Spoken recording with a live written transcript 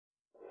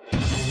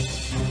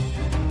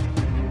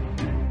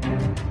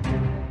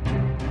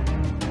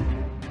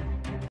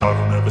I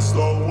don't ever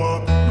slow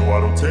up, no I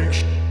don't take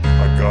shit.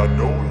 I got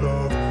no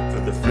love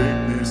for the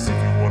fakeness. If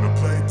you wanna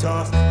play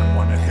tough and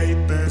wanna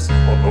hate this,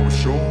 I'll always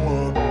show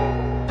up.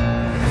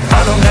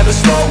 I don't ever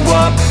slow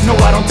up, no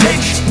I don't take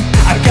shit.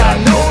 I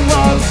got no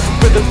love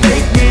for the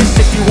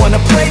fakeness. If you wanna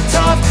play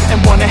tough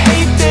and wanna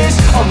hate this,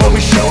 I'll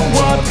always show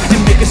up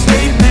and make a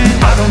statement.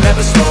 I don't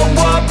ever slow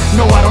up,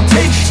 no I don't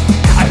take shit.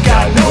 I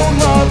got no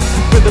love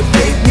for the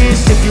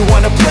fakeness. If you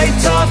wanna play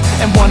tough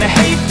and wanna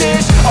hate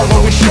this, I'll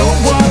always show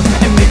up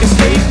and make a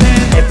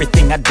statement.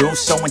 Everything I do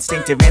so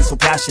instinctive and so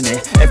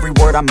passionate. Every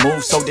word I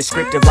move so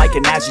descriptive like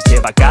an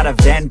adjective. I got a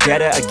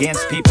vendetta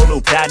against people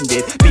who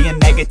patented being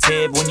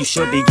negative when you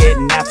should be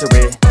getting after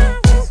it.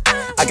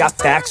 I got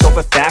facts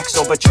over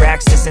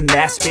tracks, this and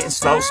that. Spitting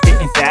slow,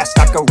 spitting fast.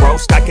 I could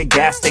roast, I could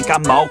gas. Think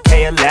I'm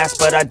okay at last,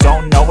 but I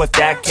don't know if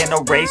that can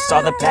erase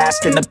all the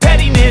past. And the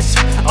pettiness,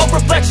 a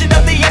reflection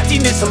of the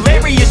emptiness.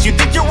 Hilarious, you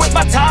think you're worth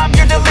my time,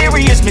 you're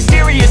delirious.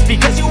 Mysterious,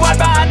 because you hide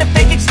behind a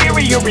fake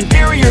exterior.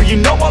 Inferior, you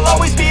know I'll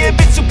always be a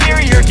bit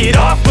superior. Get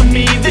off of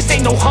me, this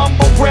ain't no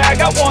humble brag.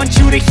 I want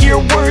you to hear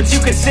words, you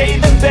can say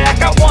them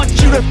back. I want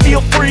you to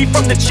feel free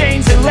from the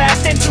chains that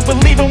last, and to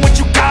believe in what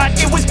you got,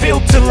 it was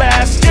built to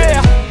last, yeah.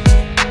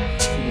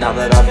 Now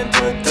that I've been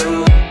put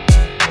through,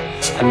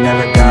 I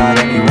never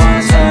got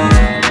anyone's help.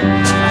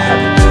 I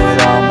had to do it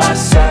all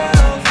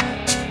myself.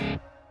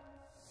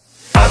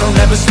 I don't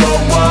ever slow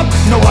up,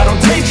 no I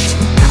don't take shit.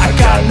 I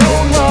got no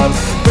love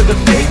for the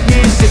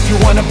fakeness. If you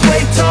wanna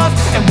play tough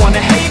and wanna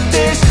hate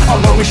this,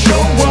 I'll always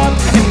show up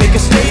and make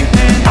a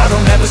statement. I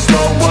don't ever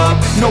slow up,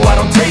 no I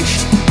don't take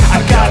shit. I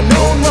got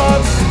no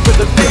love for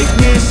the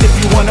fakeness. If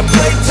you wanna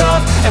play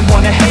tough and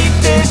wanna hate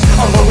this,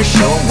 I'll always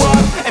show up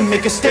and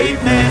make a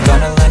statement.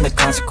 Gonna learn the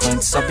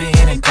consequence of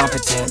being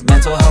incompetent.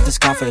 Mental health is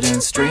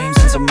confidence, dreams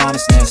and some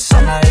honestness.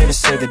 I'm not here to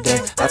save the day,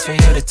 that's for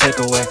you to take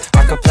away.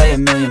 I could play a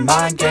million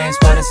mind games,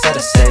 but instead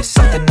I say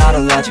something not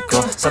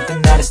illogical,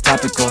 something that is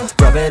topical.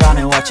 Rub it on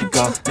and watch it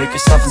go, make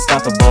yourself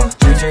unstoppable.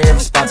 Dreams are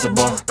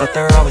irresponsible, but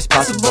they're always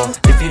possible.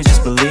 If you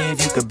just believe,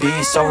 you could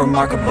be so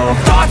remarkable.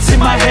 Thoughts in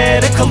my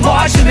head, a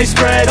collage and they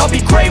spread. I'll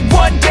be great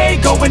one day,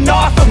 going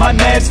off of my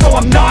meds. No,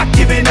 I'm not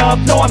giving up,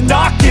 no, I'm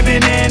not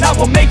giving in. I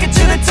will make it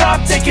to the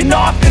top, taking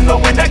off in the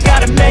wind. I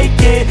gotta make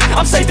it,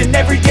 I'm saving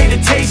every day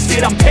to taste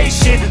it. I'm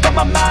patient, but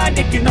my mind,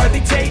 it can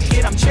hardly take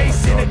it. I'm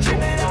chasing a dream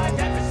that I've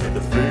never seen.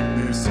 The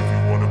fakeness, if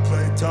you wanna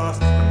play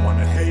tough and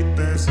wanna hate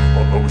this,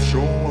 I'll always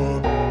show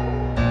up.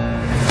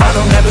 I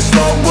don't ever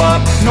slow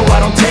up, no I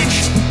don't take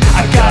shit.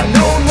 I got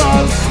no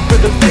love for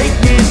the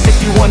fakeness. If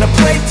you wanna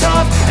play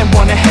tough and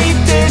wanna hate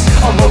this,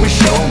 I'll always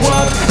show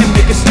up and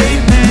make a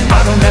statement.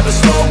 I don't ever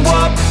slow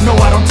up, no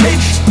I don't take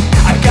shit.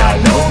 I got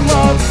no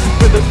love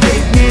for the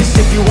fakeness.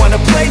 If you wanna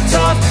play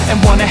tough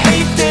and wanna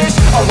hate this,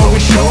 I'll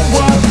always show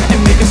up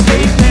and make a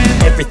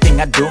statement. Everything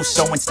I do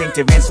so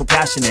instinctive and so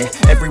passionate.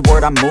 Every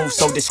word I move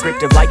so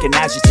descriptive like an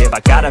adjective. I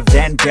got a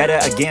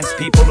vendetta against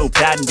people who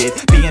patented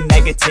being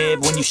negative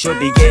when you should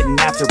be getting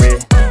after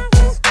it.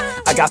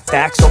 I got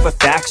facts over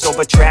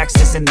tracks,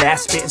 this and that.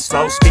 Spitting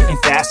slow, spitting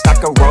fast. I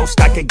could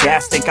roast, I could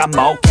gas. Think I'm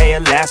okay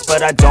at last,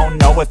 but I don't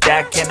know if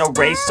that can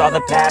erase all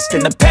the past.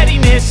 And the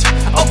pettiness,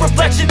 a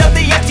reflection of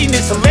the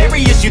emptiness.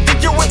 Hilarious, you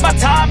think you're worth my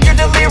time, you're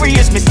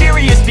delirious.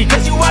 Mysterious,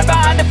 because you hide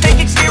behind a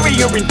fake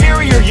exterior.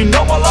 Inferior, you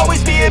know I'll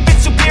always be a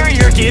bit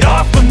superior. Get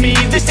off of me,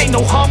 this ain't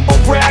no humble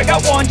brag. I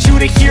want you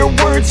to hear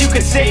words, you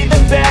can say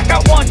them back.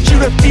 I want you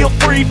to feel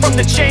free from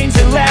the chains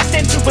that last,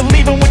 and to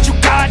believe in what you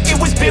got,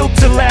 it was built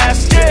to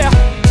last, yeah.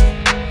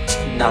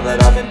 Now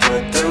that I've been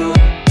put through,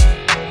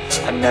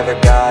 I never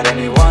got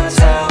anyone's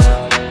help.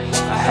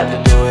 I had to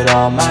do it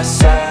all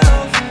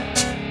myself.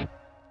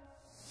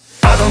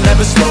 I don't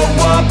ever slow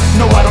up,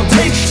 no I don't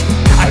take shit.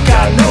 I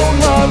got no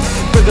love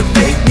for the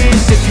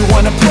fakeness. If you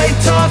wanna play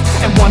tough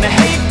and wanna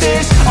hate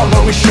this, I'll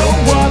always show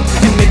up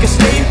and make a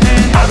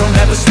statement. I don't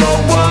ever slow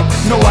up,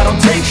 no I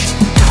don't take shit.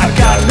 I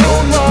got no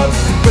love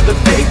for the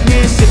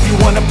fakeness. If you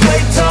wanna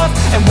play tough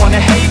and wanna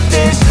hate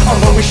this,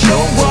 I'll always show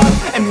up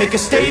and make a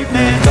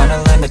statement. Gonna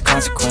learn the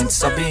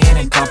consequence of being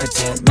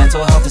incompetent.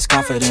 Mental health is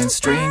confidence,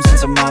 dreams and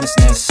some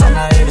honestness. I'm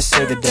not here to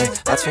save the day,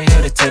 that's for you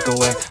to take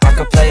away. I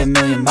could play a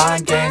million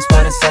mind games,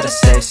 but instead I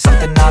say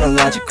something not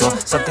illogical,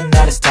 something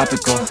that is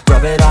topical.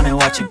 Rub it on and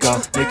watch it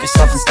go, make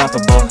yourself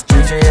unstoppable.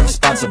 Dreams are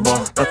irresponsible,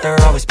 but they're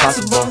always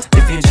possible.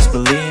 If you just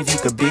believe, you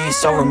could be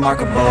so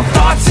remarkable.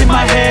 Thoughts in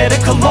my head, a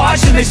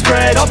collage and they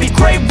spread. I'll be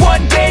great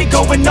one day,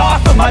 going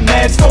off of my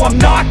meds. No, I'm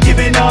not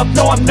giving up,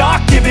 no, I'm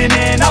not giving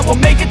in. I will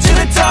make it to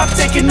the top,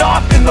 taking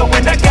off in the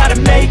wind. I gotta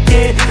make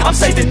it, I'm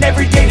saving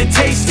every day to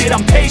taste it.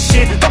 I'm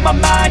patient, but my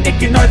mind, it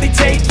can hardly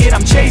take it.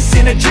 I'm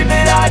chasing a dream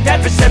that I've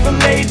had for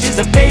several ages.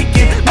 A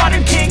vacant,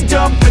 modern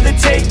kingdom for the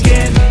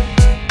taking.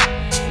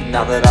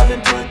 Now that I've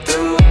been put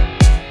through,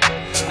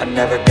 I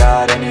never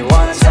got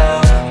anyone's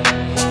help.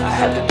 I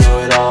had to do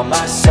it all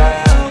myself.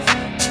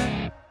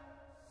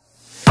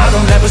 I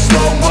don't ever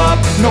slow up,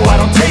 no I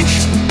don't take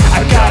shit.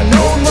 I got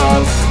no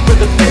love for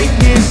the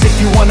fakeness. If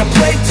you wanna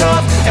play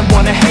tough and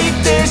wanna hate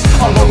this,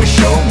 I'll always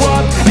show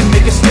up and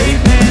make a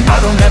statement. I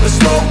don't ever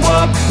slow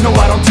up, no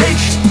I don't take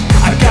shit.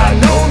 I got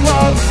no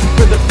love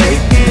for the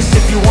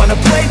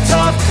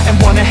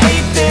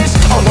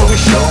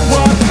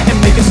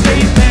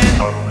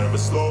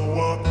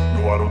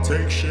no I don't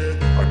take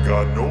shit. I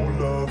got no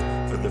love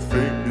for the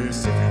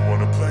fakeness. If you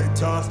wanna play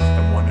tough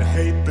and wanna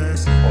hate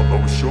this, I'll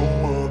always show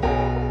up.